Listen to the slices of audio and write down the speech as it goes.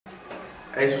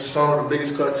Ace was song, the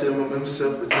biggest cartel member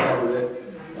himself, but y'all with that.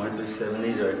 137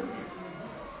 EJ.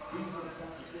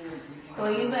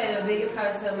 When you say the biggest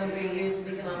cartel member, you're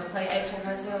speaking on the Play Action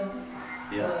Cartel?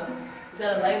 Yeah. Is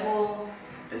that a label?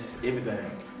 It's everything.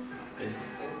 It's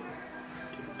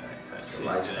everything.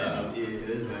 Lifestyle. Yeah,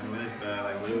 it's like lifestyle.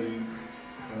 Like whatever you.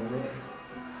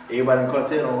 Everybody in the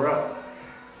cartel don't rock.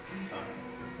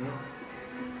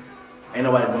 Ain't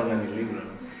nobody doing nothing illegal.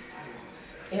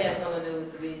 It has something to do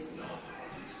with the business.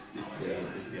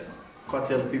 Yeah.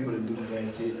 Cartel of people that do the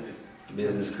same shit.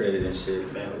 Business credit and shit.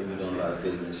 Family, we doing a lot of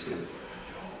business shit.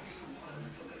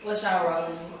 What's y'all role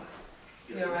in it?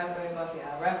 You're a rapper, both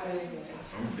y'all rappers?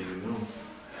 I'm the biggest member.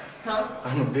 Huh?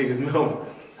 I'm the biggest member. Okay.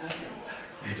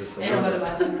 I'm just a And what member.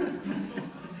 about you?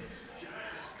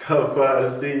 Co-founder,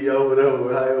 CEO,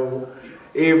 whatever, however.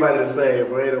 Everybody the same,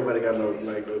 bro. Ain't nobody got no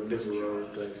different role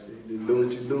type shit. Just do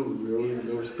what you do, bro. You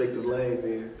don't respect the lane,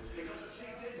 man.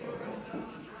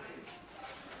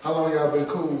 How long y'all been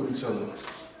cool with each other?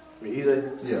 Me easy.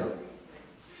 Yeah.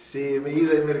 Shit, me easy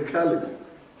been in college.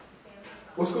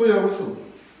 What school y'all went to?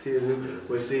 TSU.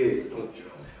 Well, shit,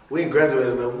 we ain't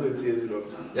graduated though. We went to TSU though.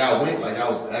 Y'all went like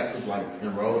y'all was active, like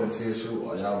enrolled in TSU,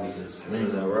 or y'all was just We was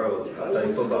leaving? in road. I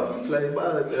play football. Played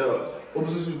ball at the What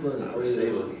position you played?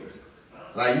 Receiver.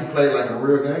 Like you played like a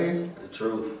real game? The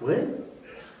truth. What?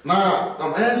 Nah,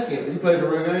 I'm asking. You played the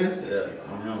real game? Yeah,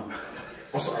 I'm him.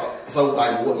 So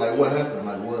like what happened?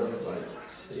 Like what? Like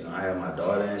You know, I had my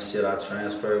daughter and shit. I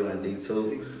transferred in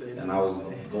D2, and I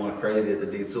was going crazy at the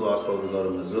D2. I was supposed to go to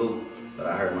Mizzou, but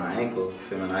I hurt my ankle.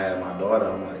 Feel me? And I had my daughter.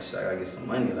 I'm like, shit, I gotta get some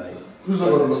money. Like, who's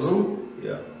gonna go to Mizzou?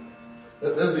 yeah,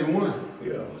 That's D1.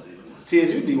 yeah.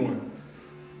 TSU D1.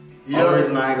 Yeah. Only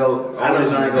reason I ain't go. Only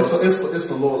reason I ain't go. It's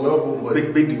a lower level, but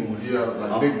Big D1. yeah,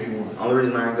 like big D1. Only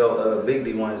reason I ain't go big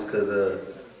D1 is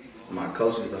because my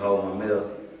coach used to hold my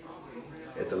mail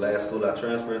at the last school I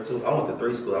transferred to. I went to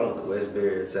 3 schools. I went to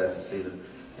Westbury, Tassacita,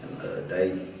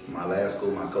 and my last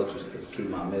school, my coach used to keep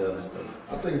my mail and stuff.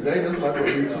 I think Dayton's like what,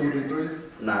 D2,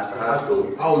 D3? Nah, it's a high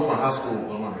school. I was my high school.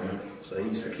 Oh my bad. So he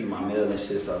used to keep my mail and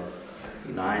shit, so,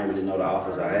 you know, I didn't really know the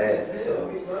offers I had. So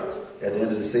at the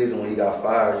end of the season when he got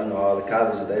fired, you know, all the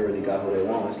colleges, they really got who they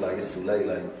want. It's like, it's too late,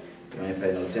 like, you ain't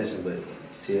pay no attention, but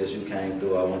TSU came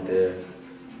through, I went there,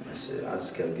 and shit, I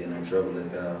just kept getting in trouble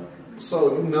at that.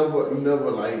 So you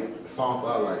never like found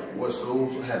out like what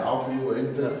schools had offered you or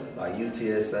anything? Like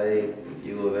UTSA,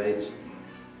 U of H.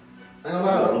 Ain't gonna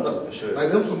lie, them two for sure.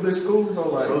 like them some big schools though,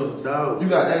 like Those dogs. you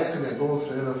got action that going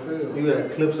to the NFL. You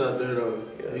got clips out there though.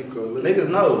 Yeah. You could look. Niggas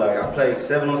know, like, I played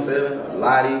 7-on-7,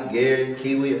 Lottie, Gary,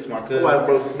 Kiwi, that's my cousin. Somebody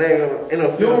bro snag in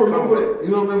a You don't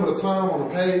remember the time on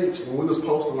the page when we was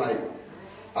posting like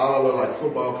all the like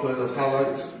football players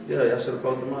highlights? Yeah, y'all should have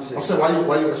posted my shit. I'm saying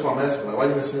why you that's what I'm asking, like why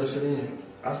you didn't send your shit in?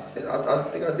 I think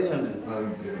I did. Yeah,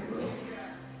 bro.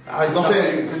 Cause I'm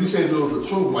saying, cause you said it was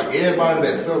the truth. Like everybody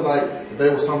that felt like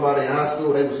they was somebody in high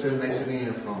school, they was sending their shit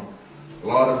in from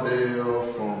Lauderdale,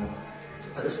 from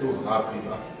this was a lot of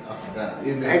people. I forgot.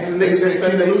 Even Ask the niggas that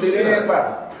send their shit in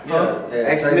about.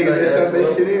 Ask the niggas that send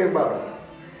their shit in about.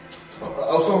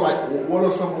 Also, like, what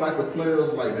are some like the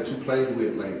players like that you played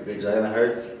with, like Jalen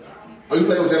Hurts. Oh, you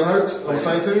played with Jalen Hurts on the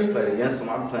same team? Played against him.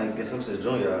 I've been playing against him since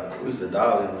junior high. We used to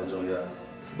dog him in junior high.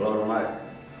 Blow them like.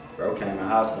 Bro came in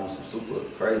high school on some super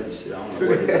crazy shit. I don't know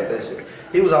where he got that shit.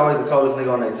 He was always the coldest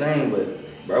nigga on their team,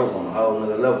 but bro was on a whole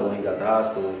nother level when he got to high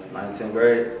school, 9th, 10th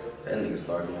grade. That nigga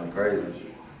started going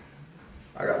crazy.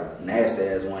 I got a nasty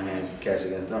ass one hand catch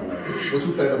against them. Like. What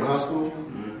you played in high school?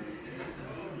 Mm-hmm.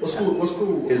 What school? What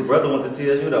school? His brother went to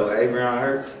TSU though. Adrian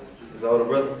Hurts, his older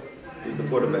brother. He's the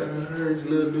quarterback. Hurts,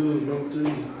 little dude, number 2.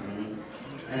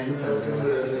 And you played with Jalen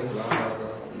Hurts.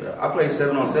 Yeah, I played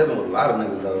 7-on-7 with a lot of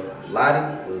nniggas though.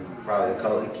 Lottie was probably the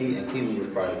coach, and Kiwi was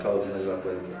probably the coach niggas I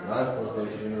played with. Lottie supposed to go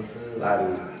to the NFL. Lottie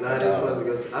was. Lottie supposed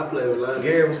to go. I played with Lottie.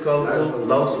 Gary was cold too.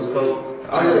 Los was cold.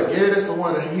 Oh yeah, Gary, that's the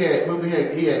one that he had. Remember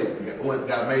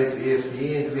got made to ESPN because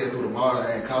he had to do the model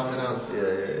and caught it out. Yeah.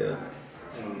 Yeah,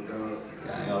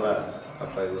 I ain't gonna lie. I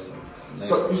played with some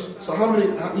niggas. So how many?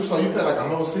 You played like a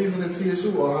whole season in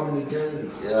TSU or how many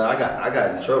games? Yeah, I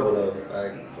got in trouble though,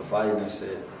 like for fighting and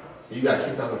shit. You got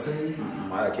kicked out of the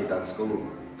team? I got kicked out of school.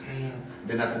 Damn.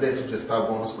 Then after that, you just stopped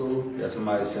going to school? Yeah,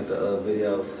 somebody sent the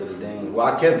video to the dean. Well,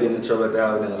 I kept getting in trouble at the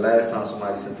house. Then the last time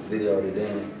somebody sent the video to the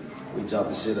dean, we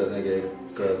jumped the shit up, nigga,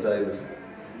 Cub Taylors.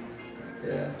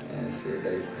 Yeah, and shit,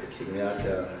 they kicked me out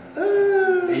there.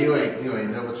 And you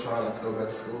ain't never tried like to go back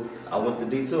to school? I went to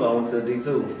D2. I went to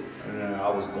D2. And I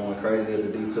was going crazy at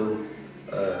the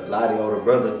D2. Lottie, older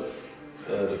brother,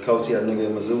 the coach, he had a nigga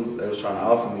in Mizzou. They was trying to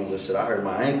offer me, but shit, I hurt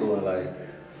my ankle and like,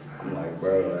 I'm like,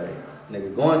 bro, like,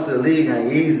 nigga, going to the league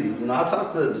ain't easy. You know, I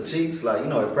talk to the Chiefs, like, you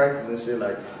know, at practice and shit,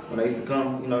 like, when they used to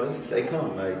come, you know, they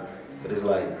come, like, but it's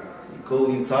like, cool,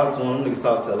 you talk to them, niggas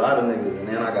talk to a lot of niggas, and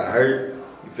then I got hurt,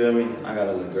 you feel me? And I got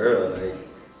a little girl, like,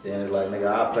 then it's like, nigga,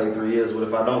 I'll play 3 years, what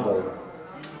if I don't go?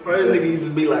 Bro, this nigga used to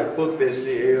be like, fuck that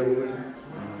shit every week.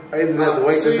 I used to have to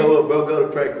wake this hoe up, bro, go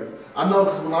to practice. I know,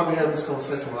 because when I be having this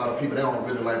conversation with a lot of people, they don't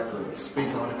really like to speak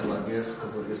on it, because I guess,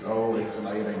 because it's old, they feel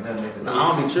like it ain't nothing they can do.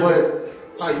 Nah, I don't be tripping.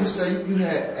 But, like you say, you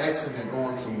had accident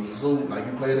going to Mizzou, like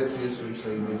you played at TSU, you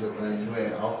say you did your thing, you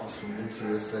had offers from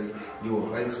UTSA, you were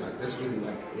race, like that's really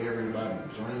like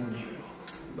everybody's dream.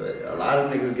 But a lot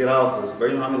of niggas get offers, bro.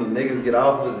 You know how many niggas get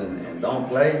offers and don't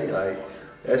play? Like,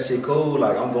 that shit cool.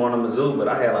 Like, I'm going to Mizzou, but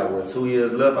I had like, what, 2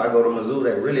 years left. I go to Mizzou,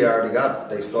 they really already got,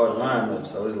 they started lineup.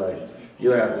 So it's like,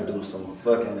 you have to do some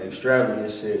fucking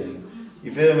extravagant shit. And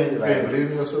you feel me? Like, You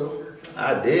believe in yourself?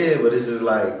 I did, but it's just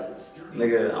like,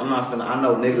 nigga, I'm not finna, I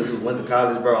know niggas who went to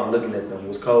college, bro, I'm looking at them,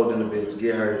 was cold in the bitch,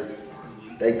 get hurt.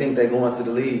 They think they going to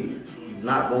the league.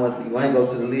 Not going to, you ain't go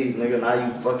to the league, nigga. Now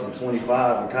you fucking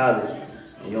 25 in college.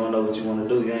 And you don't know what you want to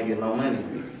do, you ain't getting no money.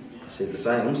 Shit, the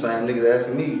same niggas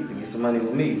asking me to get some money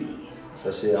with me.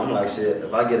 So shit, I'm like, shit,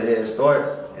 if I get a head start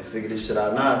and figure this shit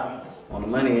out now, on the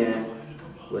money end,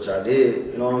 which I did,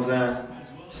 you know what I'm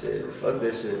saying? Shit, fuck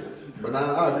that shit. But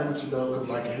now I agree with you though, because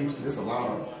like in Houston, there's a lot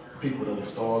of people that were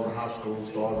stars in high school,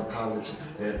 stars in college,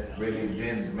 that really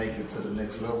didn't make it to the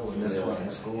next level. And that's why in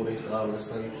school they used to always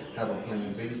say, have a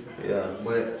plan B. Yeah.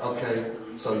 But okay,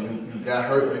 so you got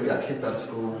hurt or you got kicked out of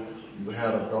school, you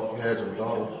had your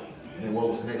daughter, then what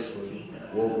was next for you?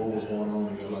 What was going on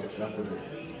in your life after that?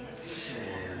 Shit,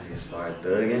 I just started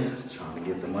thugging, trying to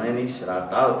get the money. Shit, I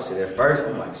thought, shit, at first,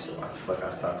 I'm like, shit, why the fuck I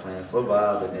stopped playing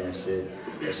football? But then shit,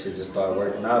 that shit just started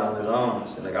working out on its own.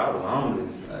 Shit, like, I was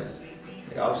homeless.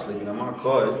 Like, I was sleeping in my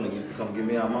car. This nigga used to come get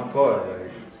me out of my car.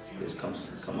 Like, just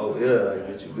come over here, like,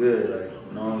 get you good. Like,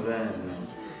 you know what I'm saying?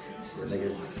 And shit,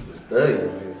 niggas was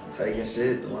thugging, niggas taking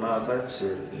shit, doing all type of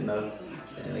shit, you know?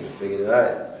 And nigga figured it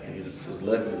out. He just was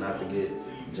lucky not to get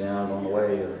jammed on the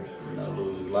way or, you know,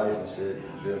 lose his life and shit.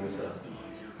 You feel me? So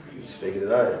he just figured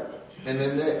it out. And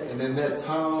in that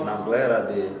time, And I'm glad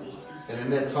I did. and in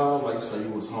that time, like you say, you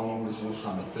was homeless, you was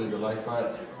trying to figure life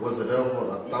out. Was it ever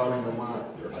a thought in your mind,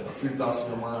 like a few thoughts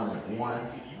in your mind, like one,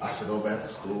 I should go back to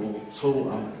school.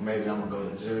 Two, maybe I'm gonna go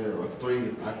to jail. Or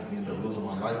three, I can end up losing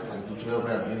my life. Like, did you ever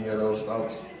have any of those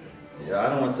thoughts? Yeah, I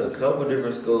done went to a couple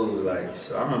different schools. Like,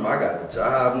 so I remember I got a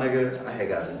job, nigga. I had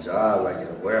got a job, like, in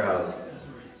a warehouse.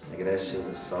 Nigga, that shit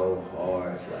was so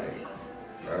hard. Like,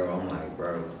 bro, I'm like,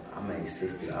 bro, I made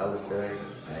 $60 today.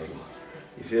 Like,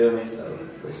 you feel me? So,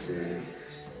 but shit,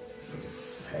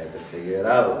 just had to figure it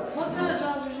out. What kind of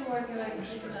job was you working like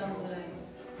 $60 a day?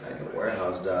 Like a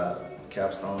warehouse job,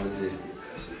 Capstone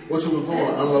Logistics. What you was doing?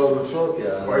 Unloading the truck?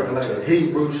 Yeah, Working like a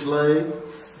Hebrew slave.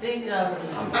 $60 a day. I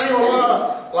ain't gonna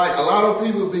lie. Like, a lot of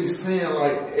people be saying,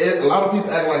 like, a lot of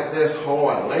people act like that's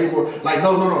hard labor. Like,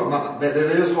 no. That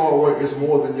is hard work. It's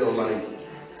more than your, like,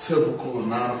 typical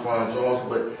 9-to-5 jobs.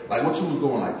 But, like, what you was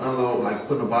doing, like, unload, like,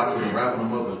 putting the boxes and wrapping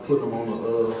them up and putting them on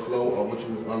the floor, or what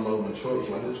you was unloading the trucks,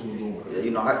 like, what you was doing? Yeah,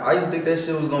 you know, I used to think that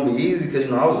shit was gonna be easy because,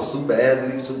 you know, I was a super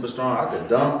athlete, super strong. I could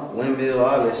dunk, windmill,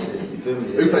 all that shit. You feel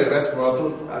me? You played basketball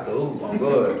too? I could hoop, I'm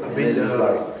good.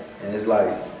 And it's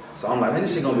like, so I'm like, man,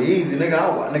 this shit gonna be easy,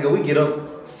 nigga. We get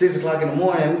up 6 o'clock in the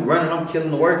morning, we running, I'm killing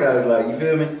the workouts, like, you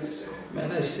feel me? Man,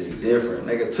 that shit different.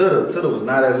 Nigga, Tuda was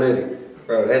not athletic.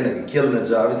 Bro, that nigga killing the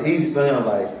job. It's easy for him,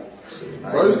 like, shit.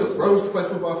 Bro used to play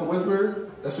football for Westbury?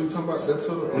 That's what you talking about, that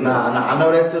Tuda? Nah, I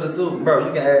know that Tuda too. Bro,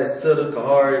 you can ask Tuda,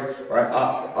 Kahari, right?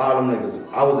 All them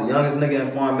niggas. I was the youngest nigga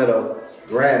in Farm Meadow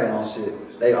grabbing on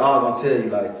shit. They all gonna tell you,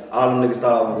 like, all them niggas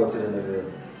thought I was gonna go to the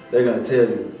NFL. They're gonna tell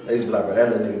you. They used to be like, bro, that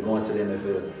little nigga going to the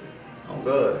NFL. I'm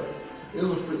good. There's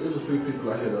a few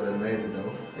people out here though that made it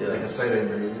though. Yeah. They can say they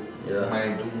made it. Yeah. They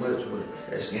ain't do much, but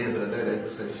at the end of the day, they can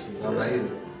say, shit, I made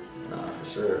it. Nah, for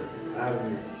sure. I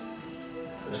agree.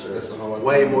 That's a hard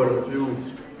Way thing. more than a few.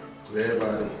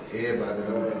 Everybody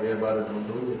don't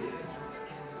do it.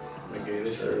 Nigga,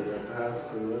 this shit was at high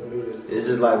school. I knew this. It's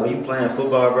just like when you playing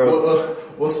football, bro.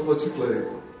 What's what you played?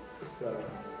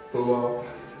 Football.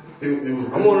 It was.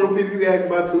 I'm one of them people you can ask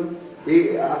about too.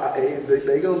 They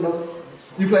gonna know.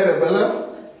 You played at Bel Air?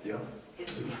 Yeah.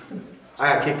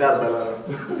 I got kicked out of Bel Air.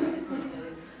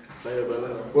 Played at Bel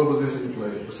Air. What position you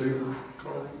played? Receiver?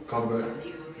 Comeback?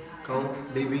 Come,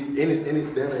 DB, any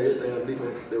damn everything on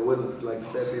defense that wasn't like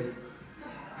fat people.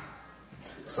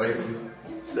 Safety?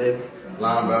 Safe.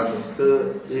 Linebacker?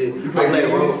 Stud. Yeah. You played I played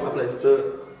D? role. I played stud.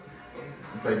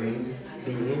 You played D?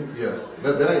 DN. Yeah,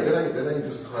 that ain't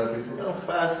just high people. I'm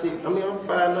 5'6". I mean, I'm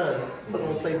 5'9". I'm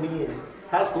gonna play DN.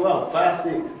 High school out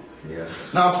 5'6". Yeah.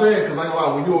 Now I'm saying, cause I ain't gonna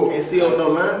lie, when you were can't see on no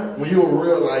line. When you were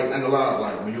real, like, ain't gonna lie,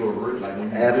 like when you were real, like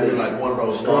when you were really like one of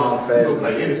those strong, fast, you could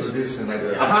play any position. Like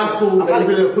in high school, they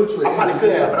really put you in. I probably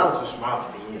could have, but I was too small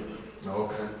for DN. Oh,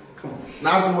 okay. Come on.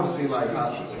 Now I just want to see like how.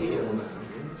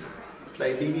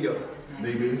 Play DB though.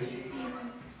 DB.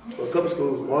 For a couple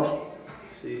schools, Marshall.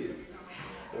 Shit.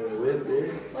 Where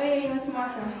you went to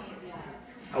Marshall?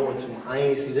 I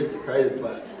ain't see, this the crazy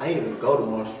part. I ain't even go to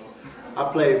Marshall.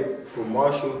 I played for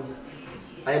Marshall.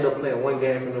 I ended up playing one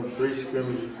game from them 3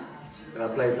 scrimmages. And I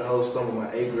played the whole summer, my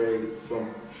 8th grade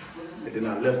summer. And then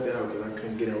I left that home because I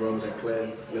couldn't get enrolled in that class.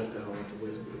 Left that home to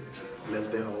Westwood.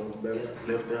 Left that home to Bella.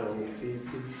 Left that home to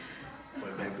CP.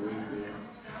 Went back to Westwood.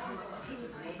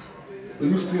 Do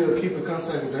you still keep in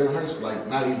contact with Jalen Hurts? Like,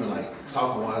 not even like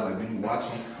talking wise, like, do you watch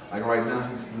him? Like, right now,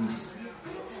 he's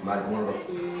like one of the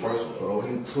first,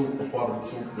 he's a part of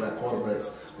the 2 black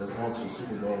quarterbacks that's going to the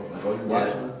Super Bowl. Like, are you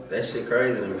watching him? That shit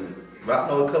crazy to me. But I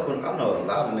know a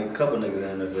lot of niggas, couple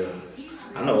niggas in the NFL.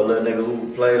 I know a little nigga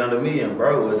who played under me and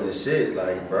bro wasn't shit.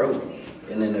 Like, bro,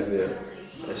 in the NFL.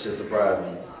 That shit surprised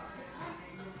me.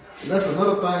 And that's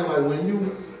another thing, like, when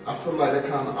you, I feel like that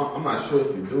kind of, I'm not sure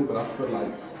if you do, but I feel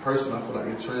like, personally, I feel like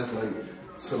it translates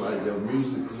to like your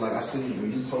music, cause like I see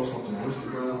when you post something on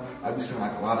Instagram, I be seeing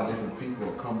like a lot of different people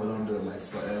are coming under like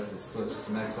such as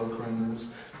Maxo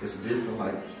Creams. It's different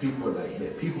like people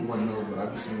that people wouldn't know, but I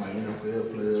be seeing like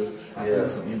NFL players, I think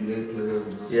some NBA players.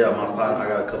 And just my partner, I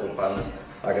got a couple partners.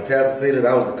 Like at Tassa City,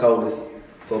 that was the coldest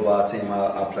football team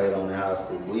I played on in high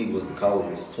school. We was the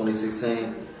coldest.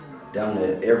 2016, down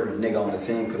there, every nigga on the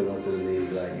team could have went to the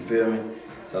league. Like, you feel me?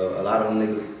 So a lot of them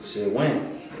niggas shit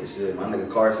went. Shit, my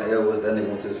nigga Carson Edwards, that nigga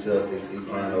went to the Celtics. He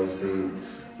playing overseas.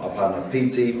 My partner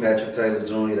PT, Patrick Taylor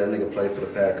Jr., that nigga played for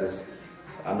the Packers.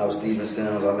 I know Steven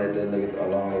Sims, I met that nigga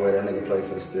along the way. That nigga played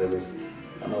for the Steelers.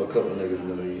 I know a couple niggas in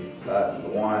the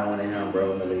league. Wine went in him,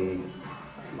 bro, in the league.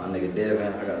 My nigga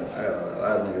Devin, I got a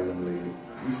lot of niggas in the league.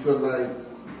 You feel like,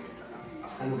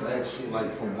 I'm gonna ask you,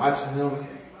 like, from watching him,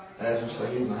 as you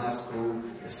say, he was in high school,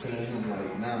 and seeing him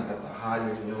like now at the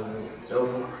highest level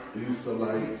ever, do you feel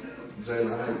like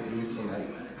Jalen Hurts, do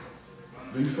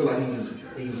you feel like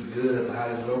he's good at the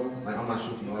highest level? Like, I'm not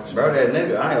sure if you watch him. Bro, that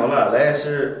nigga, I ain't gonna lie, last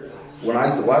year, when I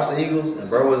used to watch the Eagles and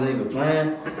bro wasn't even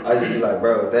playing, I used to be like,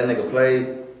 bro, if that nigga played,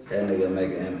 that nigga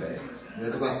make an impact. Yeah,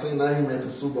 because I seen that he made to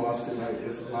the Super Bowl, I see like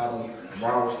it's a lot of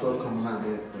borrowed stuff coming out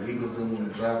that the Eagles didn't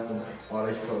want to draft him, or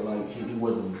they felt like he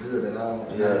wasn't good at all.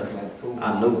 And yeah, it's like,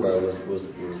 I knew bro was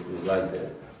like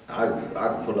that. I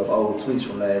could pull up old tweets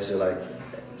from last year like,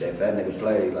 that nigga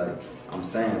played, like, I'm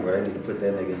saying, bro, they need to put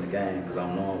that nigga in the game because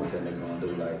I'm knowing what that nigga gonna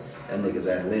do. Like, that nigga's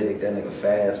athletic, that nigga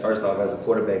fast. First off, as a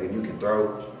quarterback, if you can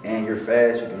throw and you're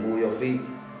fast, you can move your feet.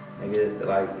 Nigga,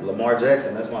 like Lamar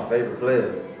Jackson, that's my favorite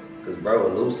player. Because,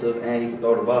 bro, elusive and he can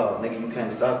throw the ball. Nigga, you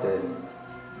can't stop that.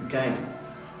 You can't.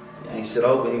 He ain't shit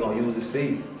open, he gonna use his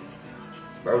feet.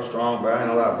 Bro, strong, bro. I ain't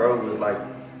gonna lie, bro was like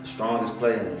the strongest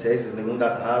player in Texas. Nigga, when we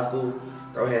got to high school,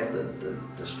 bro had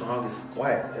the strongest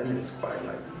squat. That nigga squat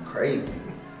like crazy.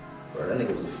 Bro, that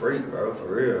nigga was a freak, bro,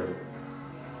 for real.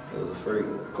 It was a freak.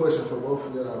 Question for both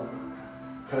of y'all.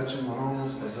 Patrick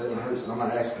Mahomes or Jalen Hurts? I'm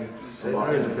not asking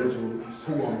about individual.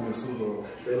 Who won in the Super Bowl?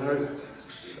 Jalen Hurts.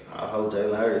 I hope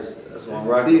Jalen Hurts. That's what I'm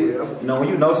rocking. You know, when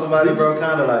you know somebody, bro,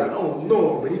 kind of like. I don't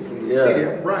know, but he from the city,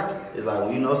 I'm rocking. It's like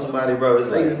when you know somebody, bro, it's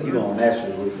like you gonna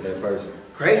naturally root for that person.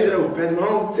 Crazy though, Patrick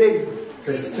Mahomes, Texas.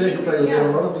 Texas Tech, you played with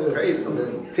them other Crazy.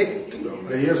 Texas too though.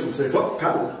 Yeah, he is from Texas. What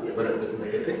college? Yeah, but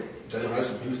Texas. Jalen Hurts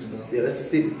from Houston though. Yeah, that's the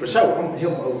city. For sure, I'm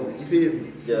him over. You feel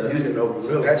me? Yeah, Houston over.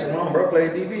 Really. Patrick Mahomes, bro,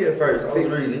 played DB at first. That's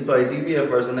the reason. He played DB at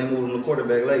first and they moved him to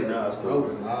quarterback late now. Bro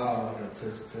was live at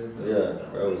Texas Tech. Yeah,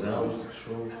 bro was him. That was the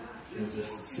truth. And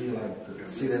just to see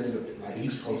see that nigga like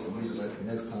he's supposed to be like the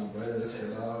next time Brady, that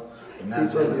shit out. But now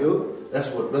Jalen,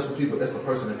 that's what people, that's the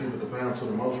person that people compare him to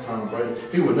the most, Tom Brady.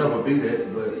 He would never be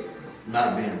that, but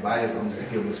not being biased, I'm gonna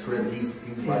give him his credit. He's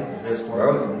like the best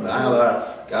quarterback. Bro, I ain't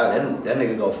lie. God, that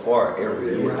nigga go far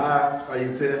every year. We're high, how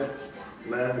you tell?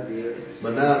 Live good.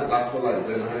 But now I feel like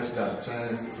Jalen Hurts got a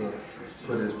chance to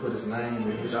put his name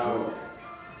in history.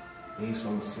 He's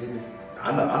from the city.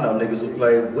 I know niggas who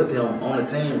played with him on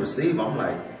the team receive. I'm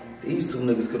like, these two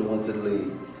niggas could have went to the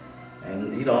league.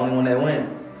 And he the only one that went.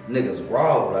 Niggas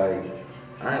raw, like,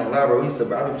 I ain't gonna lie, bro. I've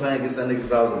been playing against that nigga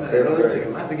since I was in 7th grade. Take a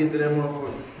lot to get to that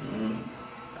motherfucker.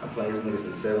 I played against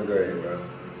niggas since 7th grade, bro.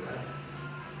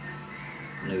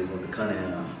 Niggas went to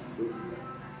Cunningham.